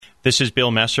This is Bill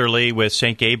Messerly with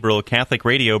St. Gabriel Catholic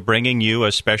Radio, bringing you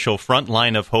a special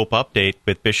Frontline of Hope update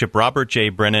with Bishop Robert J.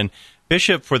 Brennan,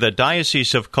 Bishop for the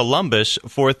Diocese of Columbus,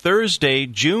 for Thursday,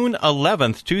 June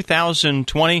 11th,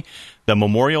 2020, the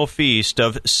memorial feast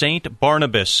of St.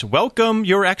 Barnabas. Welcome,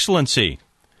 Your Excellency.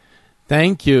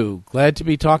 Thank you. Glad to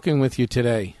be talking with you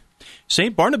today.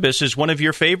 St. Barnabas is one of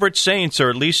your favorite saints,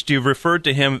 or at least you've referred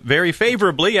to him very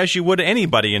favorably, as you would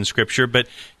anybody in Scripture, but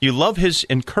you love his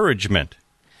encouragement.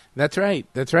 That's right.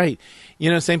 That's right.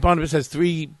 You know, St. Barnabas has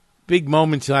three big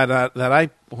moments that I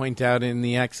point out in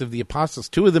the Acts of the Apostles.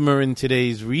 Two of them are in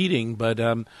today's reading, but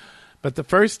the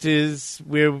first is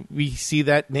where we see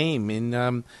that name.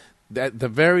 At the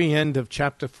very end of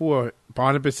chapter 4,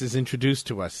 Barnabas is introduced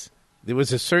to us. There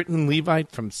was a certain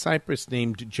Levite from Cyprus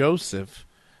named Joseph,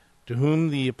 to whom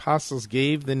the apostles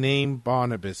gave the name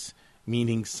Barnabas,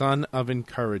 meaning son of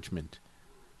encouragement.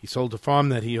 He sold a farm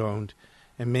that he owned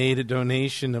and made a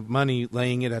donation of money,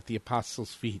 laying it at the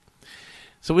apostles' feet.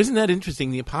 So isn't that interesting?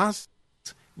 The apostles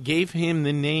gave him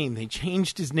the name. They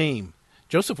changed his name.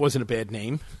 Joseph wasn't a bad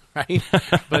name, right?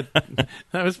 But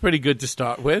that was pretty good to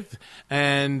start with.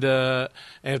 And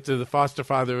after the foster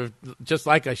father, just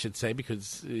like I should say,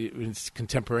 because it's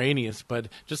contemporaneous, but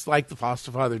just like the foster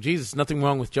father of Jesus, nothing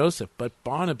wrong with Joseph, but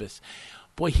Barnabas.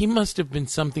 Boy, he must have been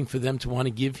something for them to want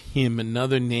to give him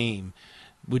another name,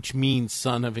 which means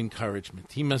son of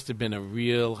encouragement. He must have been a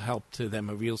real help to them,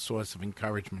 a real source of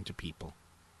encouragement to people.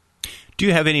 Do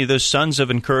you have any of those sons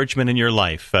of encouragement in your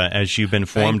life as you've been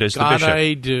formed as the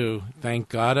bishop? Thank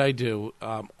God I do.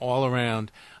 All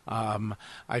around.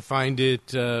 I find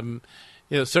it,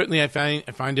 certainly I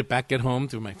find it back at home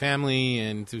through my family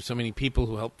and through so many people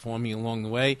who helped form me along the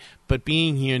way. But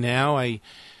being here now, I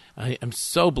am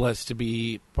so blessed to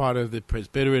be part of the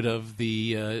presbyterate of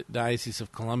the Diocese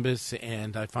of Columbus,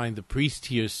 and I find the priest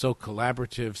here so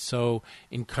collaborative, so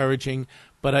encouraging.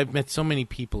 But I've met so many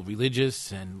people,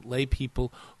 religious and lay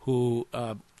people, who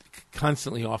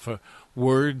constantly offer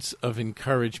words of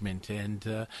encouragement.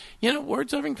 And,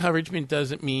 words of encouragement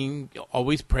doesn't mean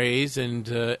always praise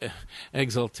and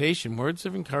exaltation. Words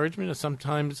of encouragement are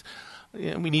sometimes...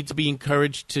 we need to be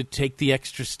encouraged to take the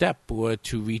extra step, or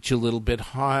to reach a little bit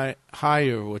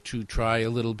higher, or to try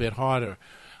a little bit harder.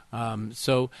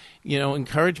 So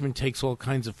encouragement takes all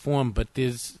kinds of form, but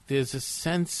there's a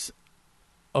sense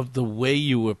of the way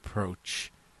you approach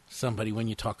somebody when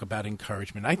you talk about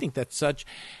encouragement. I think that's such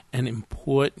an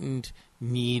important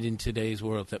need in today's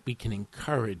world, that we can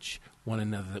encourage one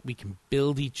another, that we can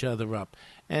build each other up.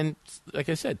 And like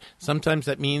I said, sometimes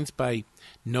that means by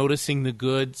noticing the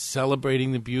good,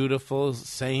 celebrating the beautiful,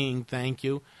 saying thank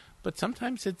you. But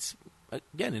sometimes it's,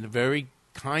 again, in a very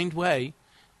kind way,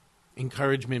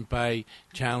 encouragement by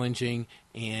challenging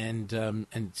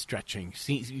and stretching,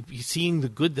 seeing the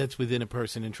good that's within a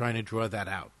person and trying to draw that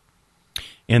out.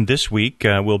 And this week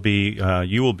you will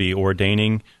be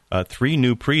ordaining 3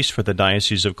 new priests for the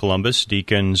Diocese of Columbus: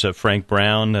 Deacons Frank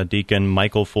Brown, Deacon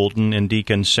Michael Fulton, and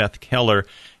Deacon Seth Keller.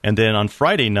 And then on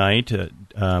Friday night,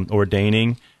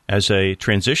 ordaining as a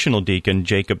transitional deacon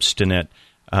Jacob Stinnett.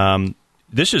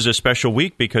 This is a special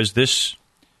week because these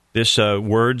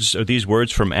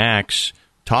words from Acts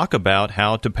talk about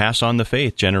how to pass on the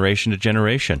faith generation to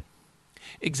generation.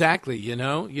 Exactly,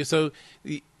 So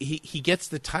he gets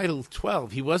the title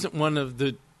 12. He wasn't one of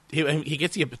the... He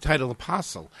gets the title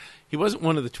apostle. He wasn't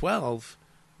one of the 12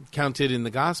 counted in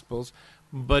the Gospels,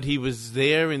 but he was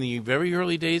there in the very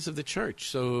early days of the church.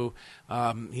 So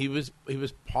he was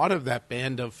part of that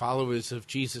band of followers of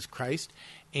Jesus Christ,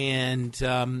 and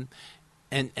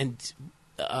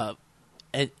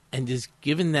is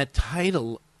given that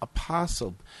title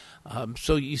apostle.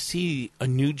 So you see a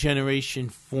new generation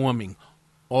forming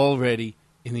already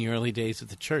in the early days of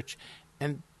the church.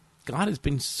 And God has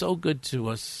been so good to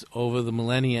us over the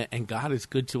millennia, and God is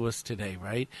good to us today,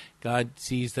 right? God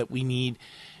sees that we need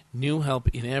new help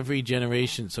in every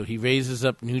generation, so he raises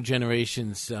up new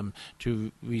generations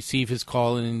to receive his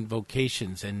call and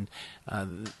vocations, and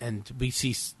we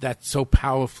see that so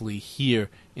powerfully here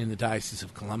in the Diocese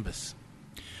of Columbus.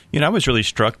 I was really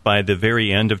struck by the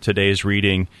very end of today's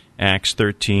reading, Acts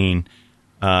 13,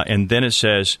 and then it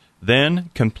says, "Then,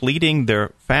 completing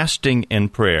their fasting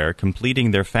and prayer,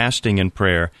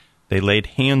 they laid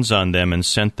hands on them and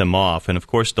sent them off." And, of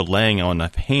course, the laying on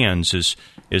of hands is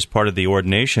part of the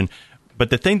ordination. But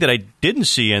the thing that I didn't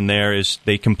see in there is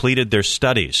they completed their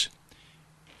studies.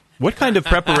 What kind of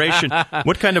preparation?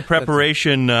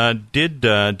 Did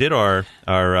our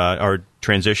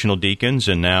transitional deacons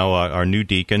and now our new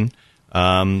deacon?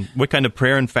 What kind of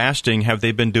prayer and fasting have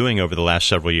they been doing over the last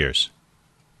several years?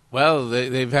 Well,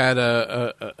 they've had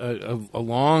a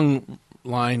long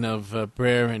line of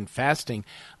prayer and fasting,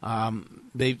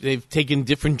 they've taken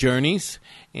different journeys,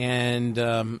 and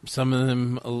some of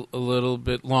them a little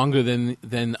bit longer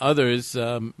than others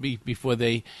before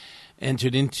they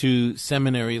entered into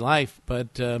seminary life.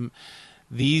 But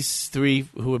these three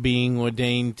who are being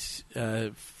ordained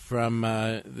from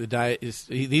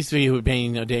these three who are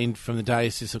being ordained from the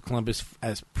Diocese of Columbus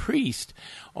as priests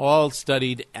all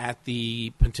studied at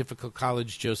the Pontifical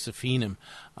College Josephinum.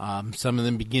 Some of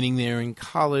them beginning there in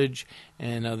college,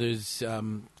 and others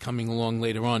coming along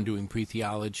later on doing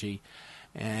pre-theology,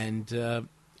 and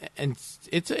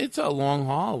it's a long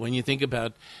haul when you think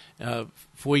about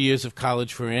 4 years of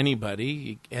college for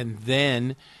anybody, and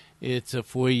then it's a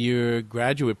 4-year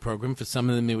graduate program. For some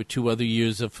of them, there were 2 other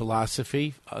years of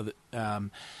philosophy.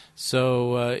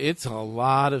 So it's a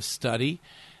lot of study.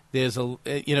 There's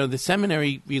the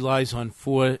seminary relies on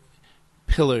 4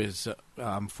 pillars,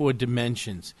 4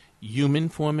 dimensions: human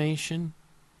formation,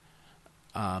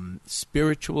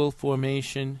 spiritual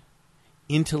formation,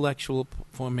 intellectual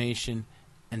formation,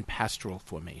 and pastoral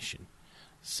formation.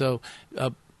 So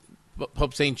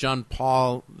Pope St. John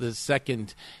Paul II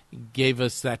gave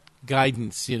us that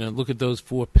guidance, look at those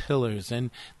 4 pillars.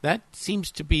 And that seems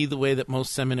to be the way that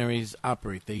most seminaries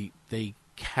operate. They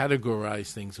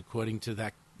categorize things according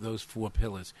to those 4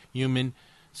 pillars: human,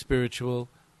 spiritual,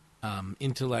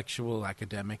 intellectual,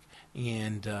 academic,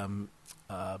 and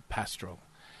pastoral.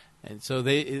 And so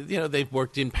they've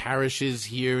worked in parishes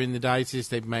here in the diocese.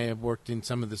 They may have worked in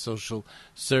some of the social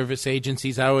service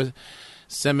agencies. Our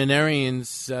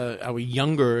seminarians, our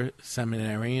younger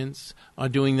seminarians, are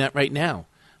doing that right now.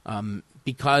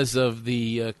 Because of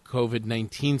the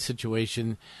COVID-19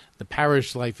 situation, the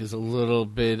parish life is a little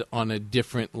bit on a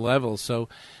different level. So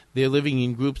they're living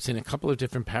in groups in a couple of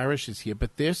different parishes here,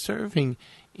 but they're serving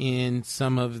in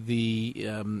some of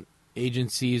the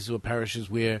agencies or parishes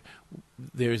where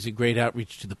there is a great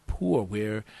outreach to the poor,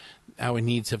 where our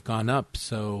needs have gone up.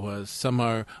 So some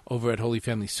are over at Holy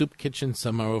Family Soup Kitchen,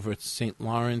 some are over at St.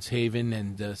 Lawrence Haven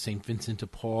and St. Vincent de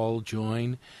Paul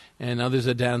Join, and others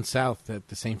are down south at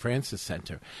the St. Francis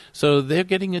Center. So they're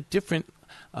getting a different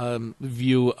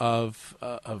view of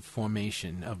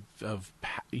formation, of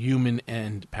human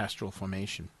and pastoral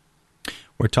formation.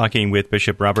 We're talking with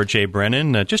Bishop Robert J.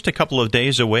 Brennan, just a couple of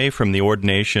days away from the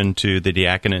ordination to the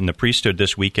diaconate and the priesthood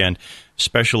this weekend.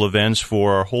 Special events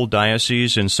for our whole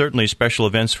diocese, and certainly special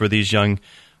events for these young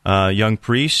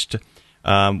priests.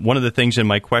 One of the things in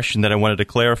my question that I wanted to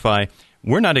clarify,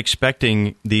 we're not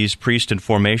expecting these priests in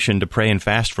formation to pray and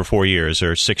fast for 4 years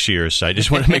or 6 years. I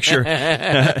just want to make sure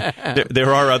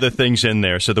there are other things in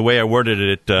there. So the way I worded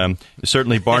it,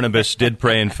 certainly Barnabas did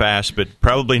pray and fast, but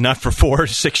probably not for 4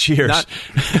 to 6 years.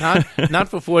 Not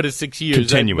for 4 to 6 years.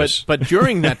 Continuous. But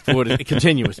during that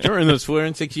continuous. During those 4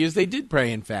 and 6 years, they did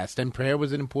pray and fast, and prayer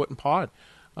was an important part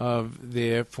of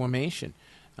their formation.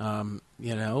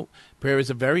 Prayer is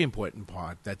a very important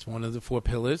part. That's one of the 4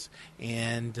 pillars,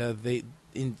 and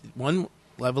in one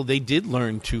level, they did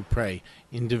learn to pray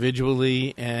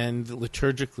individually and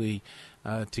liturgically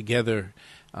together.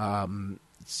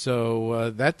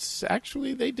 So that's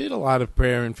actually, they did a lot of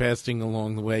prayer and fasting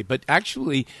along the way. But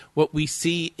actually, what we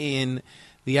see in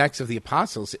the Acts of the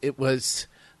Apostles, it was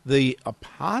the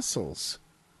apostles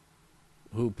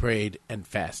who prayed and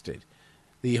fasted.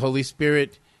 The Holy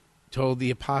Spirit told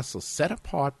the apostles, set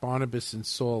apart Barnabas and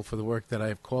Saul for the work that I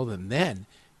have called them. Then,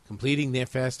 completing their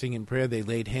fasting and prayer, they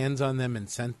laid hands on them and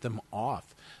sent them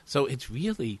off. So it's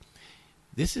really,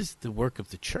 this is the work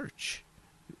of the church.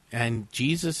 And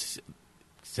Jesus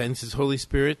sends his Holy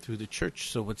Spirit through the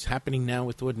church. So what's happening now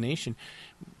with ordination,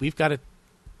 we've got to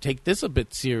take this a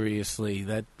bit seriously.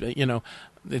 That,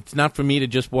 it's not for me to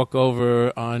just walk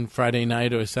over on Friday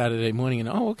night or Saturday morning and,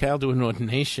 okay, I'll do an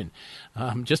ordination.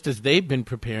 Just as they've been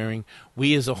preparing,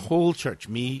 we as a whole church,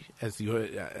 me as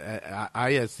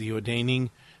the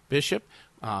ordaining bishop,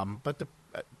 but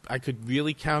I could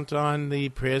really count on the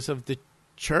prayers of the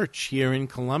church here in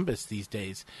Columbus these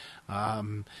days,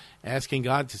 asking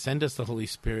God to send us the Holy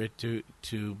Spirit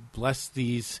to bless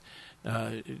these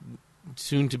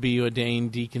soon-to-be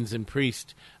ordained deacons and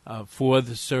priests for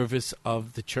the service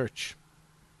of the church.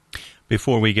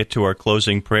 Before we get to our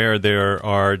closing prayer, there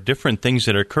are different things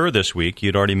that occur this week.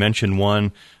 You'd already mentioned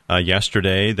one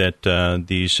yesterday, that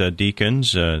these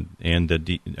deacons and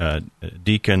the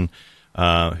deacon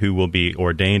who will be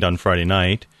ordained on Friday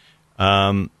night,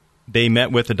 they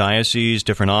met with the diocese,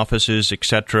 different offices,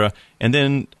 etc. And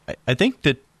then I think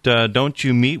that don't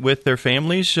you meet with their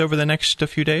families over the next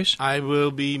few days? I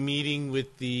will be meeting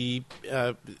with the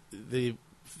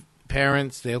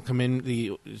parents, they'll come in,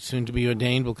 the soon-to-be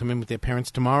ordained will come in with their parents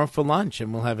tomorrow for lunch,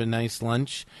 and we'll have a nice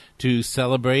lunch to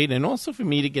celebrate, and also for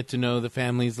me to get to know the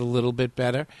families a little bit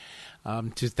better,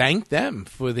 to thank them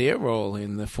for their role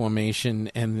in the formation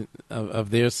and of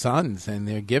their sons and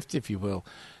their gift, if you will,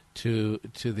 to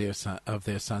their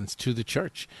sons to the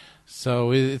church.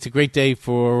 So it's a great day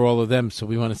for all of them, so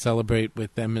we want to celebrate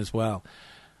with them as well.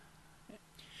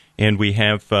 And we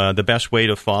have the best way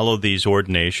to follow these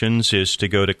ordinations is to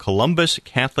go to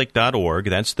columbuscatholic.org.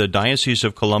 That's the Diocese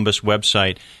of Columbus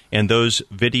website, and those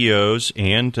videos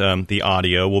and the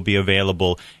audio will be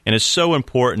available. And it's so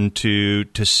important to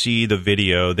see the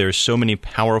video. There's so many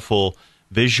powerful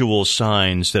visual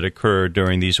signs that occur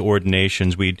during these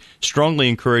ordinations. We'd strongly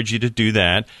encourage you to do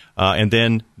that. And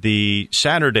then the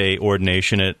Saturday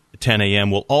ordination at 10 a.m.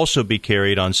 will also be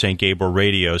carried on St. Gabriel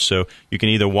Radio, so you can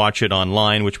either watch it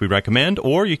online, which we recommend,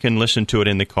 or you can listen to it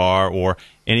in the car or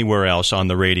anywhere else on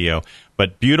the radio.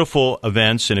 But beautiful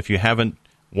events, and if you haven't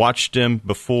watched them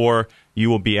before,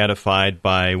 you will be edified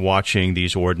by watching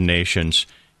these ordinations.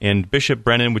 And Bishop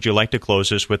Brennan, would you like to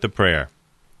close us with a prayer?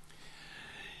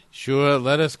 Sure.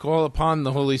 Let us call upon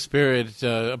the Holy Spirit,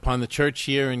 upon the church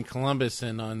here in Columbus,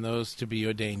 and on those to be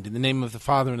ordained. In the name of the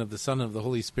Father, and of the Son, and of the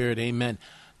Holy Spirit, amen.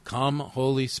 Come,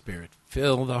 Holy Spirit,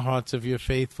 fill the hearts of your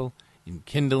faithful, and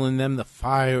kindle in them the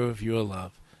fire of your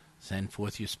love. Send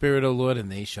forth your Spirit, O Lord,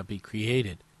 and they shall be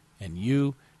created, and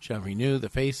you shall renew the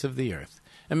face of the earth.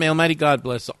 And may Almighty God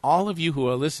bless all of you who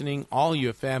are listening, all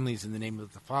your families, in the name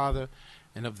of the Father,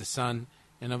 and of the Son,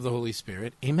 and of the Holy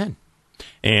Spirit. Amen.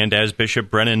 And as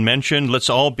Bishop Brennan mentioned, let's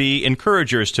all be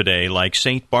encouragers today, like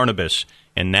St. Barnabas.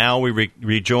 And now we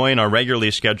rejoin our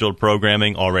regularly scheduled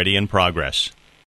programming already in progress.